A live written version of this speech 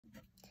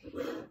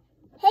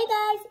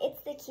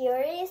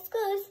Curious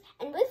Goose,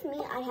 and with me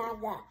I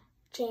have the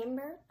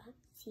Chamber of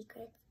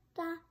Secrets.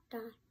 Da, da,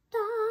 da.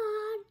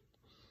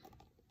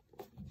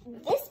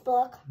 This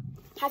book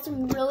has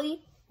some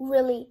really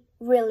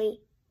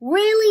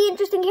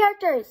interesting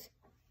characters.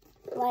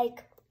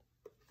 Like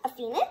a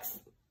phoenix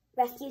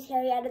rescues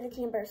Harry out of the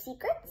Chamber of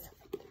Secrets.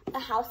 A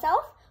house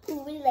elf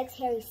who really likes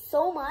Harry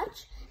so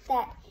much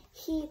that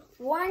he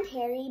warned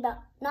Harry about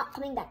not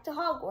coming back to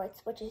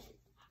Hogwarts, which is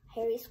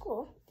Harry's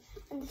school.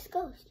 And this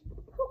ghost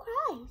who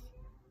cries.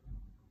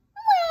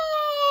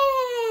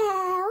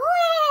 Wah,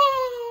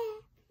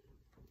 wah.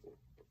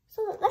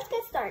 So let's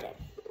get started.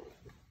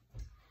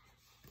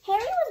 Harry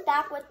was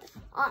back with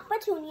Aunt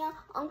Petunia,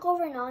 Uncle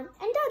Vernon,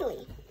 and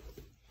Dudley.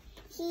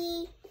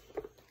 He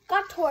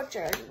got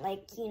tortured,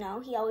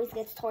 he always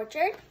gets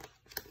tortured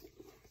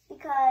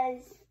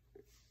because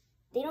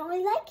they don't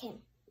really like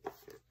him.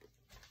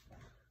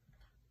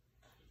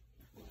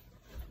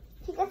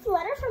 He gets a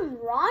letter from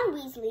Ron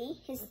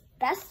Weasley, his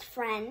best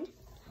friend,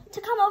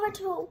 to come over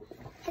to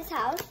his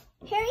house.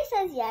 Harry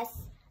says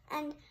yes,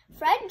 and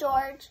Fred,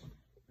 George,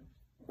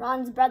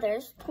 Ron's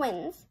brothers,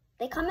 twins,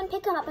 they come and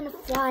pick him up in a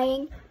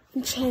flying,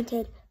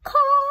 enchanted car.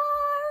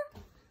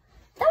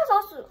 That was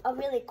also a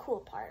really cool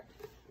part.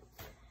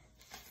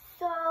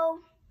 So,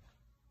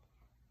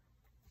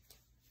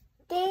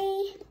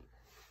 they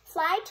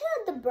fly to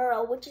the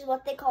Burrow, which is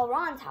what they call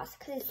Ron's house,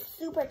 because it's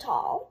super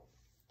tall.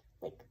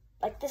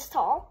 Like this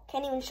tall.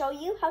 Can't even show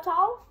you how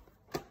tall.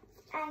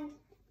 And,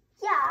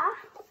 yeah,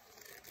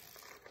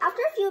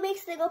 after a few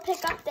weeks, they go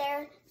pick up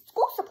their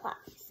school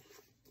supplies.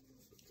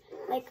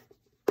 Like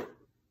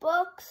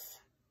books,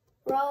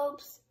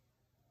 robes,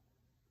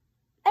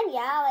 and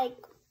yeah, like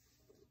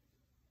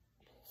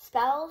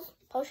spells,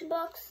 potion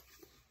books.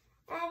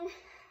 And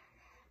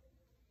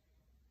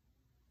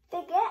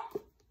they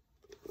get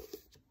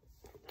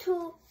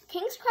to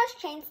King's Cross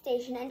train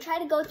station and try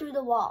to go through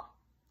the wall.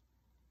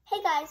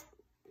 Hey guys,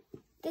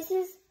 this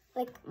is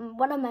like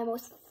one of my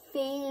most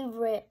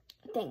favorite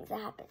things that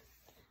happened.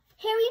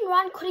 Harry and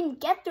Ron couldn't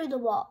get through the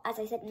wall. As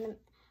I said in the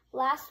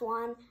last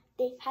one,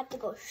 they had to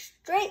go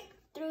straight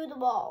through the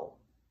wall.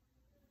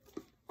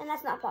 And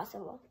that's not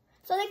possible.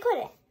 So they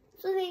couldn't.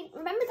 So they,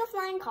 remember the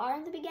flying car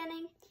in the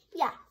beginning?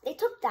 Yeah, they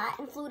took that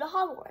and flew to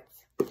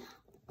Hogwarts.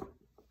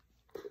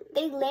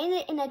 They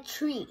landed in a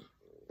tree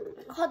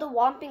called the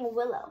Whomping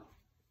Willow.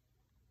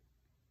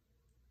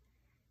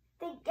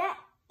 They get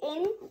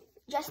in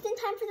just in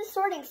time for the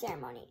sorting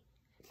ceremony.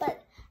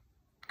 But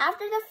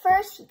after the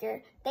first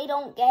year, they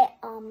don't get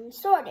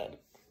sorted.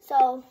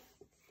 So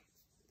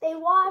they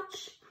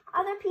watch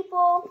other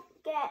people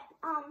get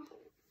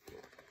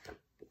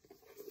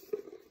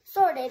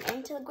sorted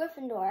into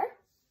Gryffindor.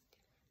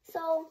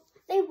 So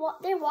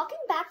they're walking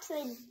back to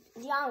the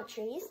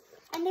geometries,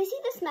 and they see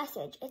this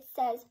message. It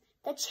says,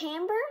 "The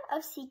Chamber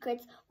of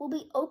Secrets will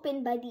be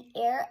opened by the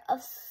heir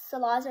of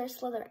Salazar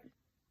Slytherin."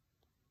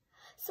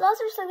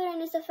 Salazar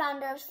Slytherin is the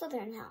founder of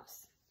Slytherin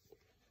House.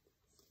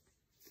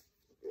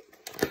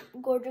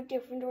 Godric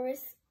Gryffindor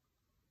is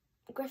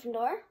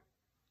Gryffindor.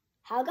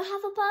 Helga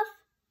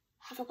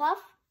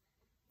Hufflepuff.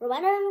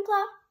 Rowena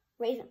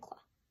Ravenclaw.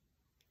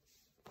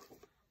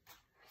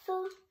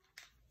 So,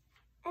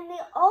 and they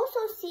also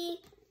see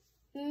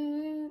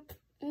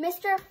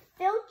Mr.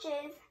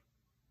 Filch's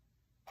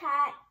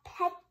cat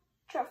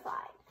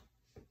petrified.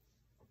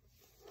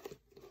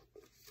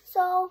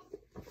 So,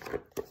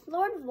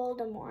 Lord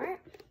Voldemort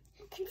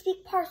can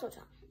speak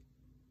Parseltongue.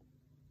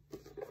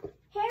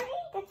 Harry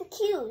gets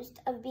accused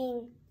of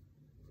being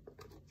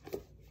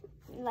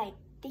like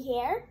the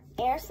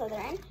heir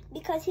Slytherin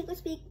because he could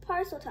speak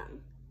Parseltongue.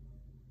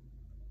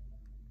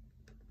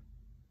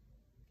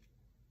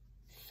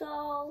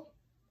 So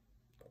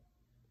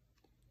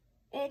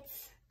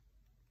it's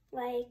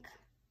like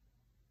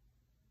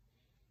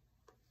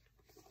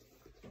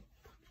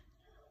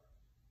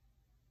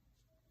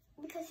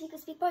because he could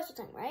speak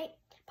Parseltongue, right?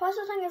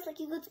 Parseltongue is like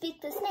you could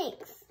speak the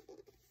snakes.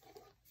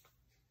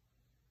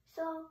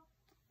 So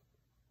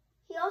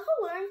he also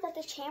learns that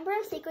the Chamber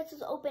of Secrets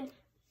was opened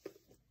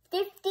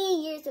 50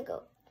 years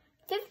ago.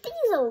 50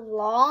 is a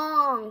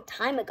long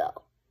time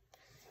ago.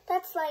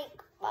 That's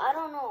like, I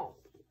don't know.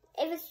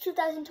 If it's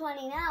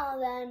 2020 now,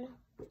 then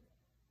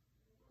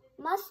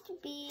must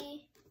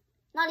be,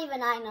 not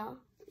even I know.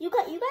 You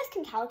guys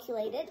can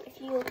calculate it if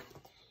you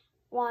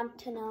want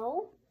to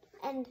know.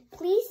 And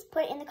please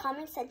put in the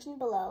comment section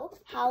below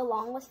how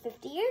long was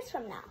 50 years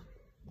from now.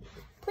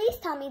 Please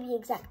tell me the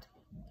exact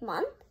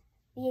month,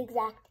 the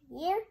exact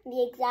year,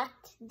 the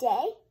exact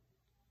day.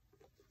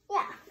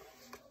 Yeah.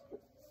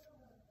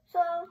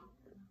 So,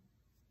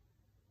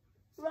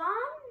 Ron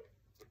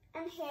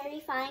and Harry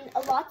find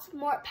a lot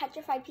more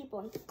petrified people,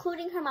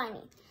 including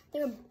Hermione,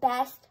 their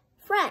best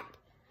friend.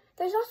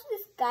 There's also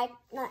this guy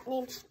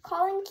named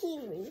Colin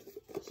Keeley.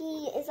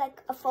 He is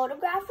like a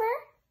photographer,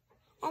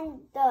 and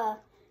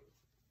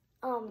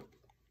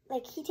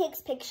he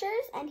takes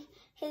pictures, and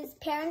his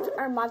parents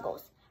are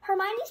muggles.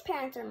 Hermione's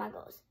parents are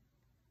muggles.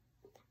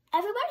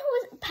 Everyone who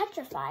was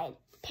petrified,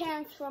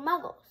 parents were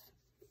muggles.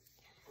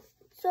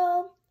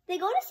 So they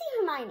go to see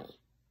Hermione.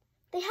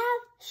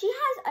 she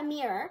has a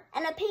mirror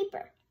and a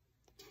paper.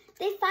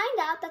 They find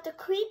out that the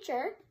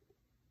creature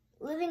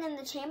living in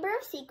the Chamber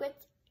of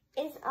Secrets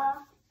is a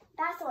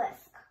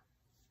basilisk.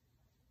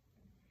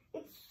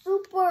 It's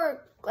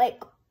super,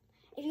 like,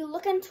 if you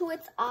look into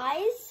its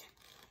eyes,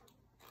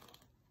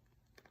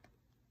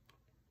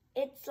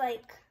 it's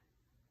like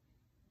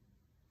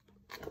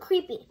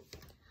creepy.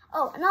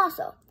 Oh, and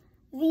also,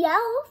 the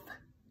elf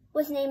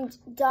was named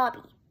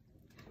Dobby.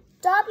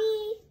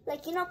 Dobby,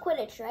 like, you know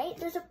Quidditch, right?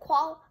 There's a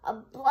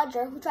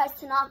bludger who tries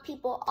to knock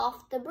people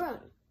off the broom.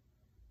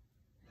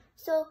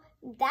 So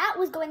that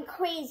was going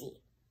crazy.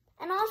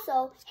 And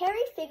also, Harry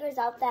figures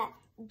out that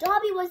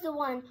Dobby was the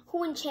one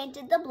who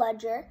enchanted the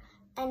bludger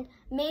and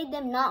made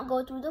them not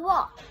go through the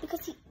wall.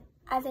 Because he,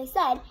 as I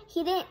said,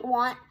 he didn't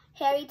want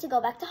Harry to go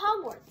back to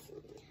Hogwarts.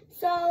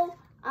 So,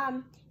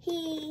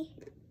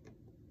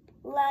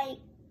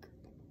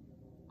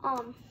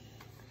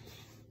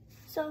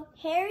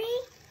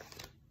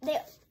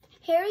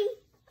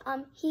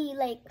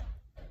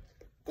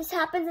 this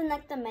happens in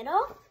like the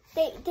middle.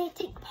 They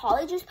take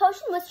Polyjuice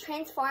Potion, which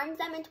transforms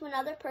them into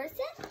another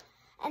person.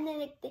 And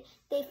then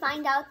they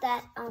find out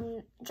that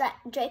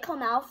Draco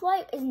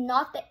Malfoy is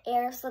not the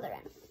heir of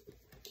Slytherin.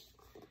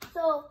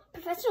 So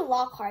Professor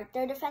Lockhart,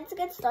 their Defense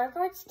Against Dark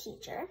Arts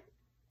teacher,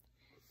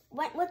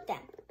 went with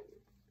them.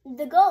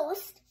 The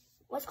ghost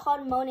was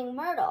called Moaning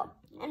Myrtle.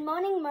 And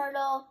Moaning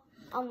Myrtle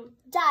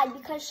died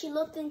because she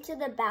looked into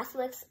the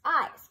basilisk's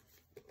eyes.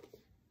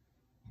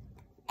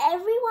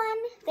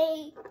 Everyone,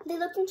 they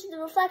looked into the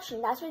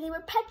reflection. That's why they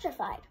were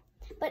petrified.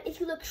 But if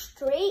you look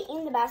straight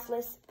in the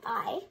basilisk's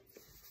eye,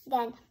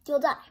 then you'll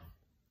die.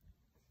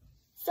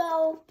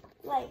 So,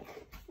 like,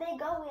 they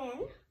go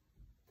in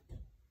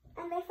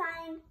and they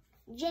find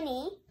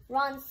Ginny,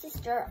 Ron's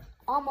sister,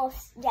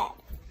 almost dead.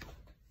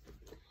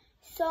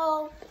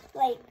 So,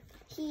 like,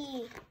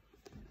 he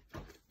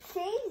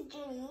saves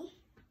Ginny,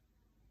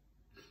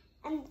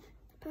 and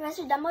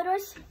Professor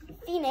Dumbledore's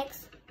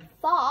Phoenix,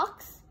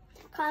 Fox,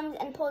 comes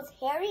and pulls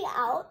Harry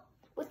out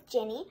with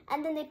Ginny,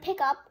 and then they pick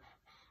up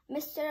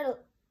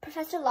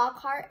Professor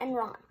Lockhart and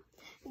Ron.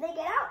 They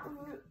get out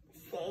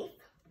safe,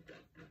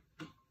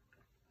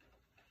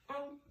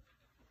 and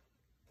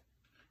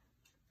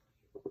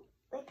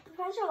like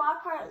Professor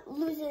Lockhart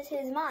loses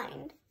his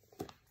mind.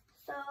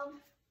 So,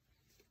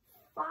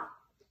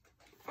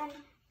 and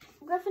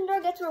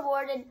Gryffindor gets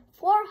rewarded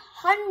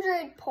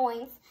 400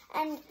 points,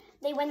 and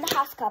they win the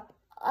House Cup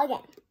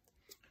again.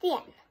 The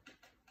end.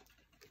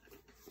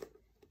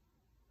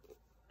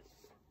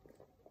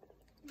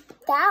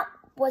 That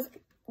was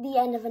the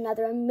end of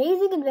another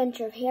amazing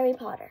adventure of Harry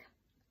Potter.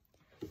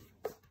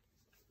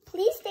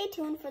 Please stay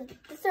tuned for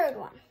the third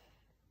one.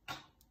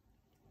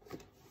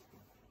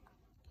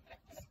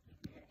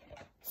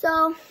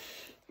 So,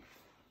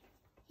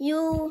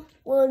 you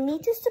will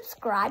need to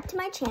subscribe to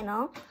my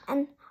channel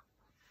and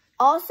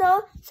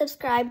also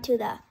subscribe to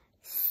the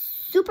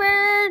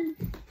Super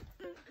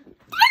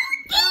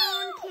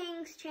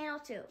Kings channel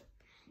too.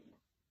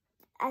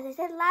 As I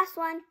said last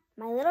one,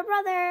 my little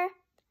brother,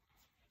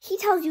 he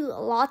tells you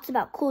lots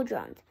about cool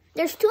drones.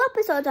 There's 2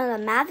 episodes on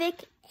the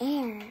Mavic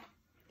Air,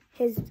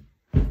 his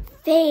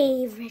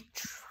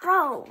favorite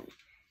drone.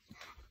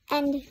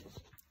 And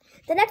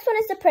the next one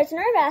is The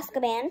Prisoner of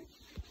Azkaban.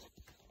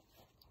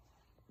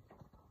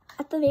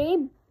 At the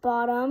very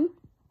bottom,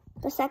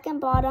 the second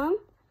bottom,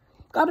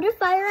 Goblet of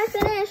Fire I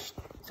finished.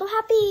 So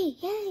happy,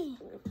 yay.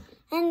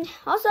 And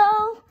also,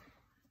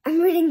 I'm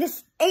reading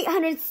this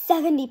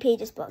 870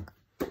 pages book.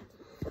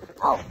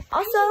 Oh,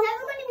 also,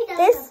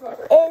 this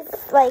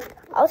is like,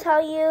 I'll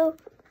tell you,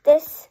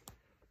 this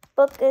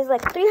book is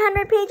like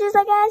 300 pages,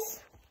 I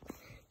guess.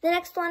 The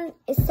next one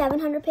is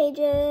 700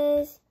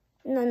 pages.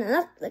 No,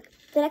 not like,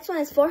 the next one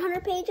is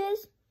 400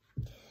 pages.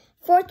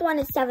 4th one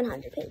is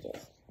 700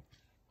 pages.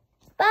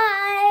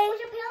 Bye!